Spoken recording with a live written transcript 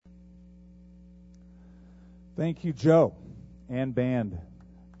Thank you, Joe and band.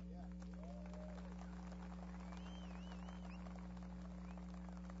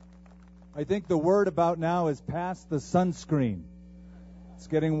 I think the word about now is past the sunscreen. It's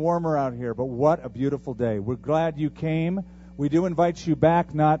getting warmer out here, but what a beautiful day. We're glad you came. We do invite you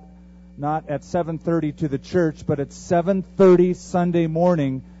back, not at 7:30 to the church, but at 7:30 Sunday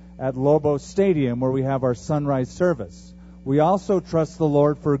morning at Lobo Stadium, where we have our sunrise service. We also trust the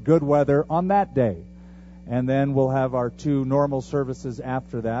Lord for good weather on that day. And then we'll have our two normal services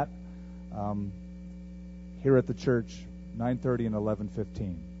after that here at the church, 9:30 and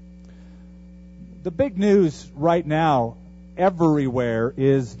 11:15. The big news right now everywhere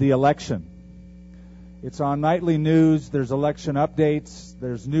is the election. It's on nightly news. There's election updates.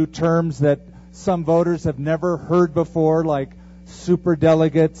 There's new terms that some voters have never heard before, like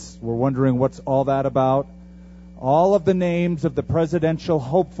superdelegates. We're wondering what's all that about. All of the names of the presidential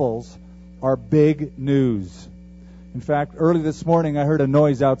hopefuls are big news. In fact, early this morning I heard a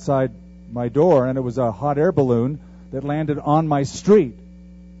noise outside my door, and it was a hot air balloon that landed on my street.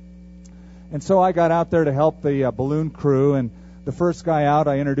 And so I got out there to help the balloon crew, and the first guy out,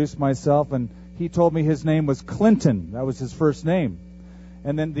 I introduced myself, and he told me his name was Clinton. That was his first name.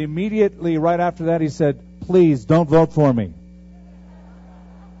 And then immediately right after that he said, "Please don't vote for me."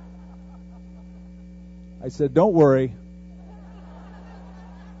 I said, "Don't worry.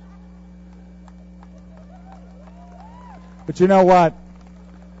 But you know what?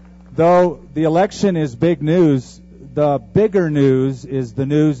 Though the election is big news, the bigger news is the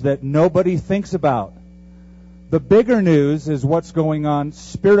news that nobody thinks about. The bigger news is what's going on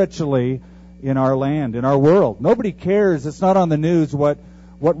spiritually in our land, in our world. Nobody cares. It's not on the news what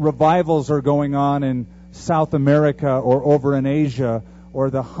revivals are going on in South America or over in Asia, or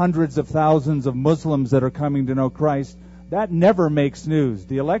the hundreds of thousands of Muslims that are coming to know Christ. That never makes news.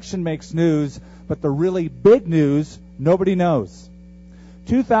 The election makes news, but the really big news, nobody knows.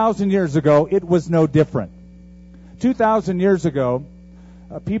 2,000 years ago, it was no different. 2,000 years ago,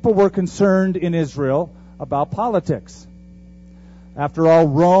 people were concerned in Israel about politics. After all,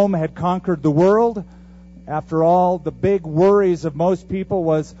 Rome had conquered the world. After all, the big worries of most people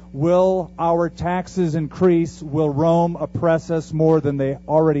was, will our taxes increase? Will Rome oppress us more than they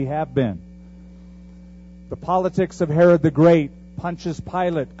already have been? The politics of Herod the Great, Pontius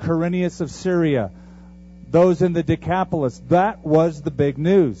Pilate, Quirinius of Syria, those in the Decapolis, that was the big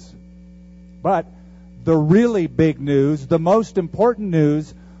news. But the really big news, the most important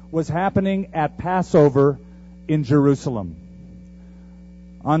news, was happening at Passover in Jerusalem.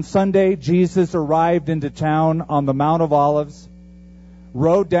 On Sunday, Jesus arrived into town on the Mount of Olives,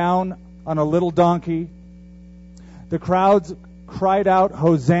 rode down on a little donkey. The crowds cried out,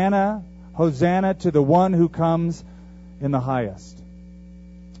 "Hosanna, Hosanna to the one who comes in the highest."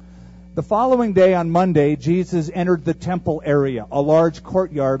 The following day, on Monday, Jesus entered the temple area, a large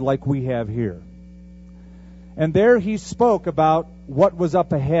courtyard like we have here. And there he spoke about what was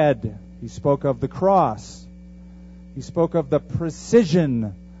up ahead. He spoke of the cross. He spoke of the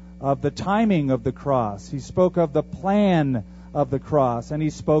precision of the timing of the cross. He spoke of the plan of the cross. And he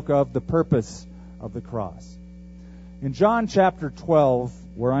spoke of the purpose of the cross. In John chapter 12,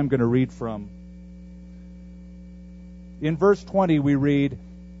 where I'm going to read from, in verse 20 we read,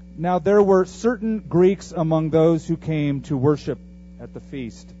 "Now there were certain Greeks among those who came to worship at the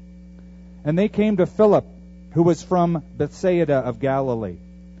feast. And they came to Philip, who was from Bethsaida of Galilee.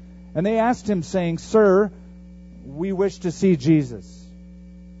 And they asked him, saying, 'Sir, we wish to see Jesus.'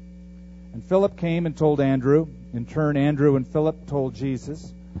 And Philip came and told Andrew. In turn, Andrew and Philip told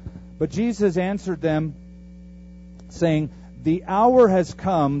Jesus. But Jesus answered them, saying, 'The hour has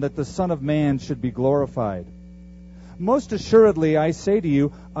come that the Son of Man should be glorified. Most assuredly, I say to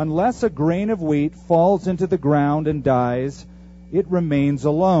you, unless a grain of wheat falls into the ground and dies, it remains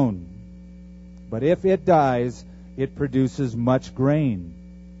alone. But if it dies, it produces much grain.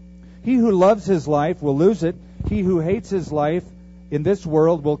 He who loves his life will lose it. He who hates his life in this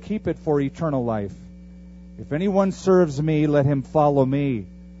world will keep it for eternal life. If anyone serves me, let him follow me.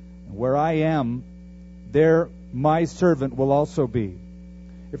 And where I am, there my servant will also be.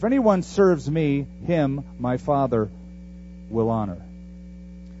 If anyone serves me, him my Father will honor."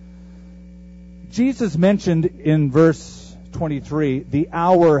 Jesus mentioned in verse 23, the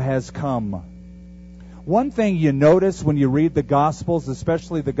hour has come. One thing you notice when you read the Gospels,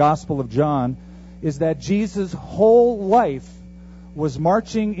 especially the Gospel of John, is that Jesus' whole life was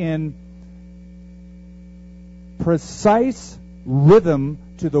marching in precise rhythm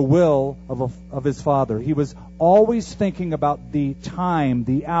to the will of his Father. He was always thinking about the time,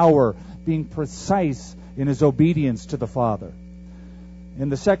 the hour, being precise in his obedience to the Father. In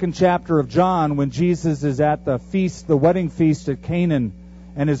the 2nd chapter of John, when Jesus is at the feast, the wedding feast at Canaan,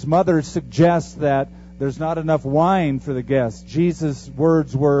 and his mother suggests that there's not enough wine for the guests, Jesus'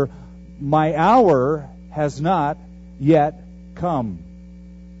 words were, "My hour has not yet come."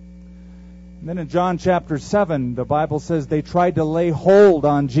 And then in John chapter 7, the Bible says they tried to lay hold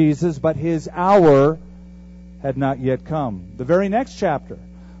on Jesus, but his hour had not yet come. The very next chapter,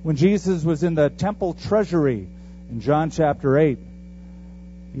 when Jesus was in the temple treasury, in John chapter 8,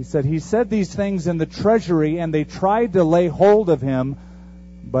 he said these things in the treasury, and they tried to lay hold of him,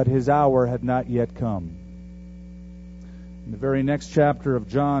 but his hour had not yet come. In the very next chapter of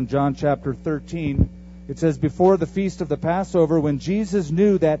John, John chapter 13, it says, before the feast of the Passover, when Jesus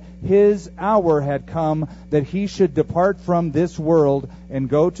knew that his hour had come, that he should depart from this world and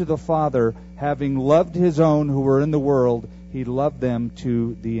go to the Father, having loved his own who were in the world, he loved them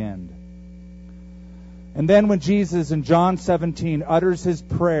to the end. And then when Jesus in John 17 utters his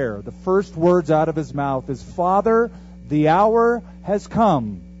prayer, the first words out of his mouth is, "Father, the hour has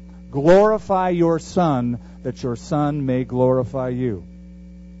come. Glorify your Son, that your Son may glorify you."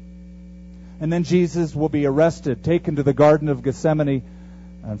 And then Jesus will be arrested, taken to the Garden of Gethsemane.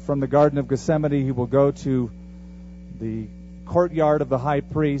 And from the Garden of Gethsemane, he will go to the courtyard of the high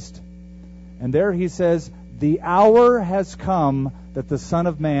priest. And there he says, "The hour has come that the Son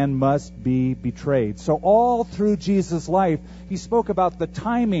of Man must be betrayed." So all through Jesus' life, he spoke about the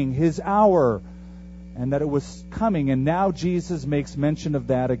timing, his hour, and that it was coming. And now Jesus makes mention of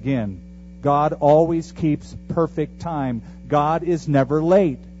that again. God always keeps perfect time. God is never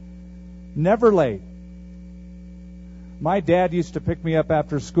late. Never late. My dad used to pick me up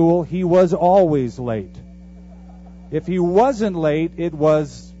after school. He was always late. If he wasn't late, it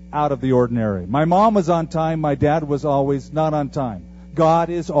was out of the ordinary. My mom was on time. My dad was always not on time. God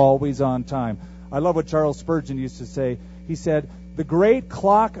is always on time. I love what Charles Spurgeon used to say. He said, "The great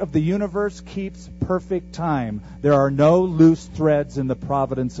clock of the universe keeps perfect time. There are no loose threads in the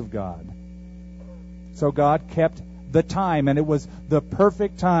providence of God." So God kept the time, and it was the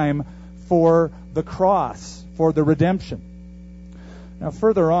perfect time for the cross, for the redemption. Now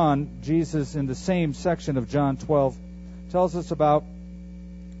further on, Jesus in the same section of John 12 tells us about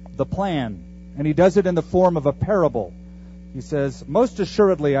the plan, and he does it in the form of a parable. He says, "Most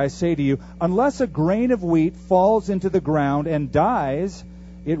assuredly I say to you, unless a grain of wheat falls into the ground and dies,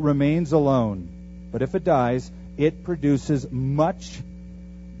 it remains alone. But if it dies, it produces much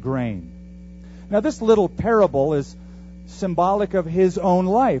grain." Now this little parable is symbolic of his own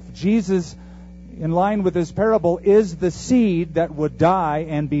life. Jesus, in line with his parable, is the seed that would die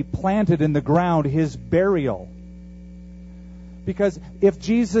and be planted in the ground, his burial. Because if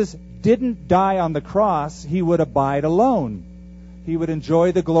Jesus didn't die on the cross, he would abide alone. He would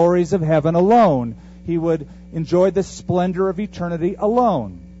enjoy the glories of heaven alone. He would enjoy the splendor of eternity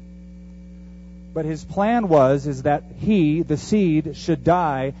alone. But his plan is that he, the seed, should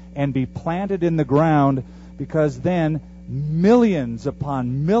die and be planted in the ground, because then millions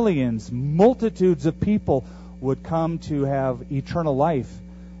upon millions, multitudes of people would come to have eternal life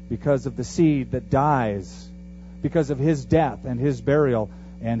because of the seed that dies, because of his death and his burial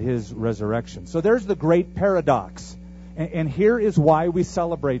and his resurrection. So there's the great paradox. And here is why we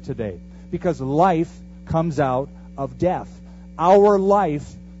celebrate today. Because life comes out of death. Our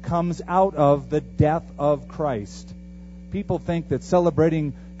life comes out of the death of Christ. People think that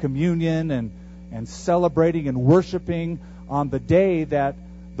celebrating communion and celebrating and worshiping on the day that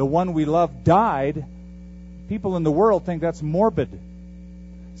the one we love died, people in the world think that's morbid.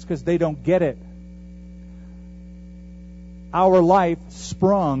 It's because they don't get it. Our life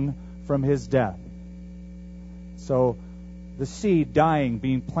sprung from his death. So the seed dying,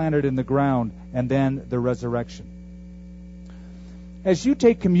 being planted in the ground, and then the resurrection. As you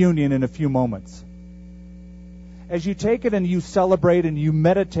take communion in a few moments, as you take it and you celebrate and you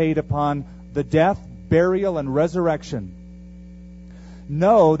meditate upon the death, burial, and resurrection,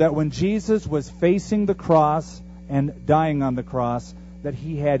 know that when Jesus was facing the cross and dying on the cross, that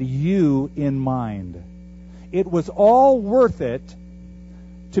he had you in mind. It was all worth it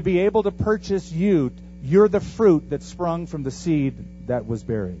to be able to purchase you. You're the fruit that sprung from the seed that was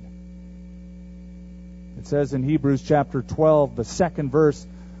buried. It says in Hebrews chapter 12, the second verse,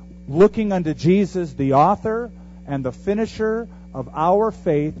 "Looking unto Jesus, the author and the finisher of our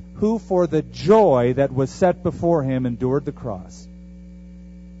faith, who for the joy that was set before him endured the cross."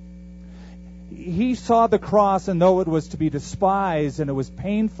 He saw the cross, and though it was to be despised and it was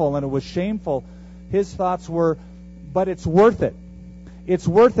painful and it was shameful, his thoughts were, but it's worth it. It's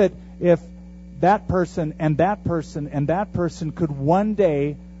worth it if that person and that person and that person could one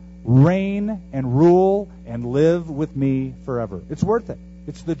day reign and rule and live with me forever. It's worth it.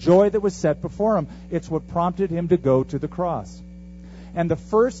 It's the joy that was set before him. It's what prompted him to go to the cross. And the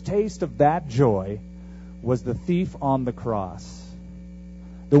first taste of that joy was the thief on the cross.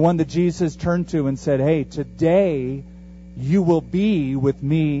 The one that Jesus turned to and said, hey, today you will be with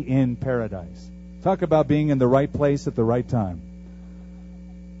me in paradise. Talk about being in the right place at the right time.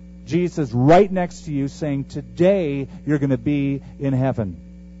 Jesus right next to you saying, today you're going to be in heaven.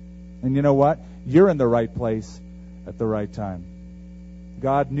 And you know what? You're in the right place at the right time.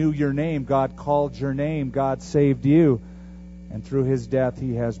 God knew your name. God called your name. God saved you. And through his death,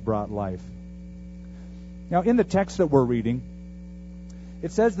 he has brought life. Now, in the text that we're reading,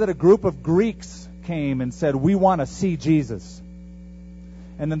 it says that a group of Greeks came and said, we want to see Jesus.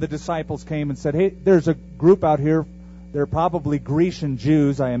 And then the disciples came and said, hey, there's a group out here. They're probably Grecian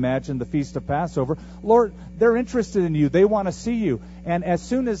Jews, I imagine, the Feast of Passover. Lord, they're interested in you. They want to see you. And as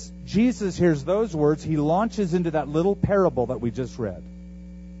soon as Jesus hears those words, he launches into that little parable that we just read.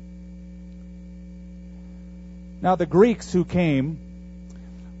 Now, the Greeks who came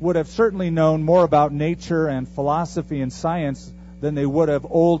would have certainly known more about nature and philosophy and science than they would have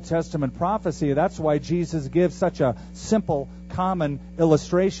Old Testament prophecy. That's why Jesus gives such a simple, common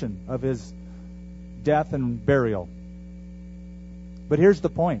illustration of his death and burial. But here's the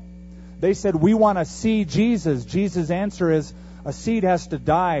point. They said, we want to see Jesus. Jesus' answer is, a seed has to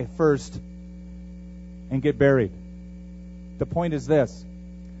die first and get buried. The point is this.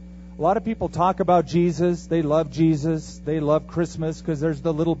 A lot of people talk about Jesus. They love Jesus. They love Christmas because there's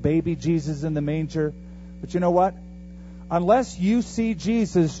the little baby Jesus in the manger. But you know what? Unless you see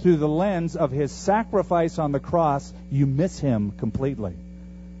Jesus through the lens of his sacrifice on the cross, you miss him completely.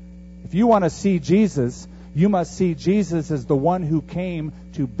 If you want to see Jesus, you must see Jesus as the one who came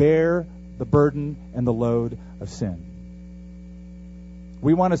to bear the burden and the load of sin.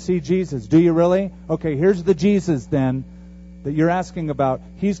 We want to see Jesus. Do you really? Okay, here's the Jesus then that you're asking about.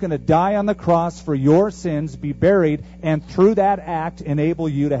 He's going to die on the cross for your sins, be buried, and through that act enable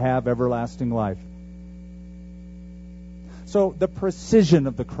you to have everlasting life. So the precision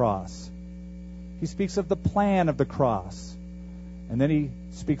of the cross. He speaks of the plan of the cross. And then he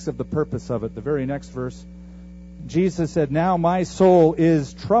speaks of the purpose of it. The very next verse, Jesus said, now my soul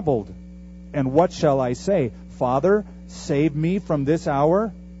is troubled. And what shall I say? Father, save me from this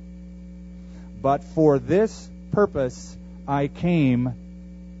hour. But for this purpose I came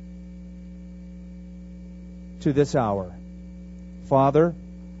to this hour. Father,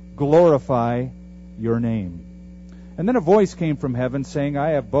 glorify your name. And then a voice came from heaven saying,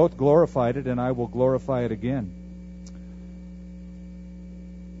 I have both glorified it and I will glorify it again.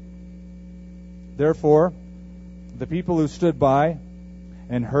 Therefore, the people who stood by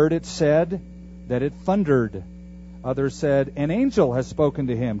and heard it said that it thundered. Others said, an angel has spoken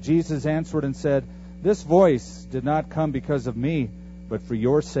to him. Jesus answered and said, this voice did not come because of me, but for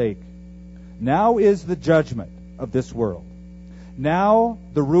your sake. Now is the judgment of this world. Now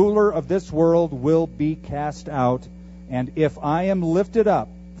the ruler of this world will be cast out, and if I am lifted up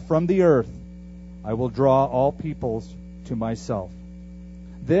from the earth, I will draw all peoples to myself.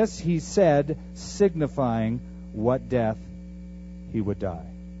 This he said, signifying what death he would die.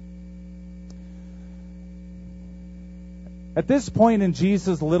 At this point in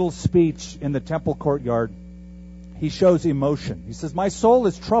Jesus' little speech in the temple courtyard, he shows emotion. He says, my soul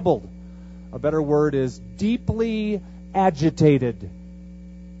is troubled. A better word is deeply agitated.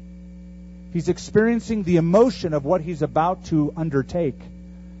 He's experiencing the emotion of what he's about to undertake.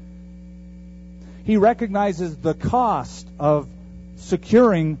 He recognizes the cost of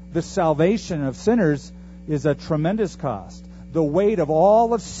securing the salvation of sinners is a tremendous cost. The weight of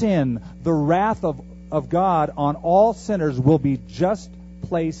all of sin, the wrath of God on all sinners will be just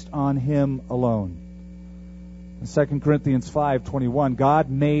placed on him alone. In 2 Corinthians 5:21, God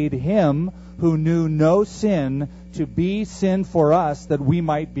made him who knew no sin to be sin for us, that we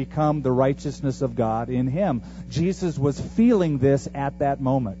might become the righteousness of God in him. Jesus was feeling this at that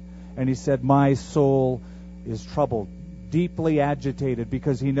moment. And he said, my soul is troubled, deeply agitated,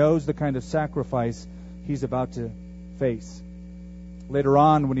 because he knows the kind of sacrifice he's about to face. Later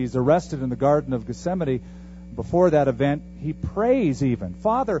on, when he's arrested in the Garden of Gethsemane, before that event, he prays even,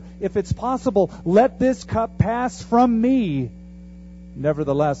 Father, if it's possible, let this cup pass from me.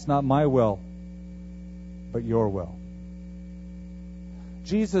 Nevertheless, not my will, but your will.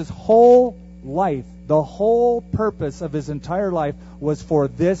 Jesus' whole life, the whole purpose of his entire life was for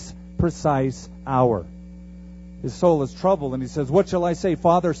this precise hour. His soul is troubled, and he says, what shall I say?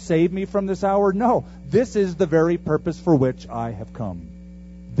 Father, save me from this hour? No, this is the very purpose for which I have come.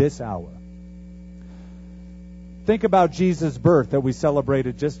 This hour. Think about Jesus' birth that we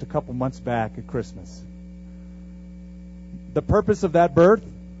celebrated just a couple months back at Christmas. The purpose of that birth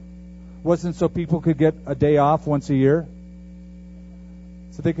wasn't so people could get a day off once a year,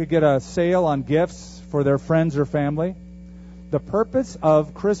 so they could get a sale on gifts for their friends or family. The purpose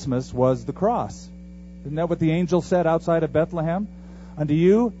of Christmas was the cross. Isn't that what the angel said outside of Bethlehem? Unto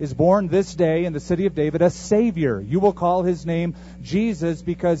you is born this day in the city of David a Savior. You will call his name Jesus,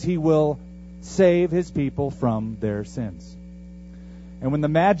 because he will save his people from their sins. And when the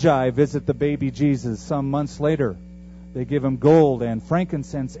Magi visit the baby Jesus some months later, they give him gold and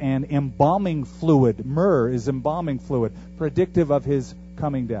frankincense and embalming fluid. Myrrh is embalming fluid, predictive of his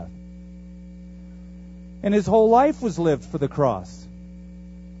coming death. And his whole life was lived for the cross.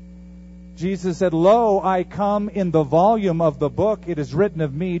 Jesus said, Lo, I come in the volume of the book. It is written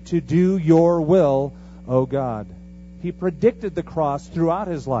of me to do your will, O God. He predicted the cross throughout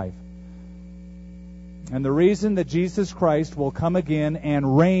his life. And the reason that Jesus Christ will come again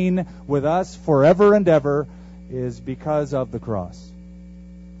and reign with us forever and ever is because of the cross.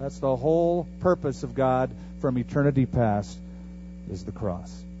 That's the whole purpose of God from eternity past, is the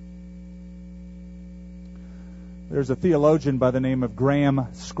cross. There's a theologian by the name of Graham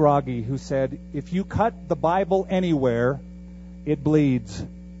Scroggie who said, if you cut the Bible anywhere, it bleeds.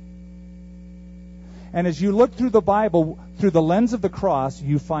 And as you look through the Bible through the lens of the cross,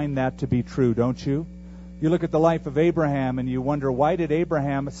 you find that to be true, don't you? You look at the life of Abraham and you wonder, why did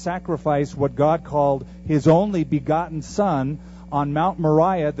Abraham sacrifice what God called his only begotten son on Mount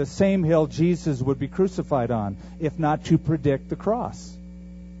Moriah, the same hill Jesus would be crucified on, if not to predict the cross?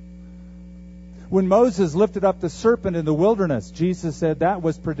 When Moses lifted up the serpent in the wilderness, Jesus said, that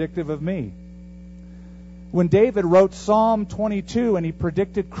was predictive of me. When David wrote Psalm 22 and he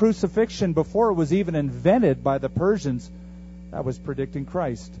predicted crucifixion before it was even invented by the Persians, that was predicting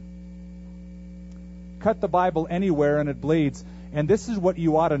Christ. Cut the Bible anywhere and it bleeds. And this is what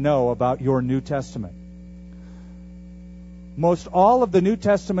you ought to know about your New Testament. Most all of the New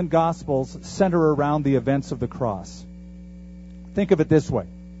Testament Gospels center around the events of the cross. Think of it this way.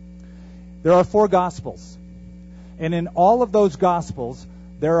 There are 4 Gospels. And in all of those Gospels,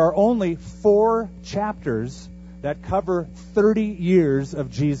 there are only 4 chapters that cover 30 years of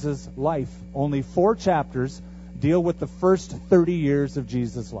Jesus' life. Only 4 chapters deal with the first 30 years of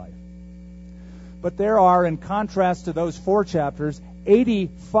Jesus' life. But there are, in contrast to those 4 chapters,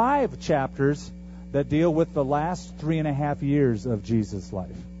 85 chapters that deal with the last 3.5 years of Jesus'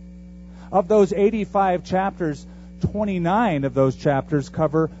 life. Of those 85 chapters, 29 of those chapters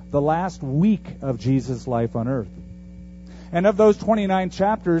cover the last week of Jesus' life on earth. And of those 29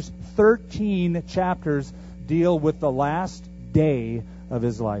 chapters, 13 chapters deal with the last day of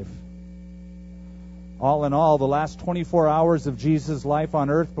his life. All in all, the last 24 hours of Jesus' life on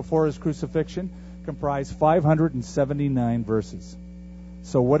earth before his crucifixion comprise 579 verses.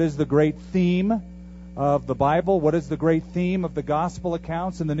 So what is the great theme of the Bible? What is the great theme of the gospel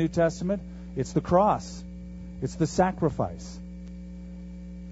accounts in the New Testament? It's the cross. It's the sacrifice.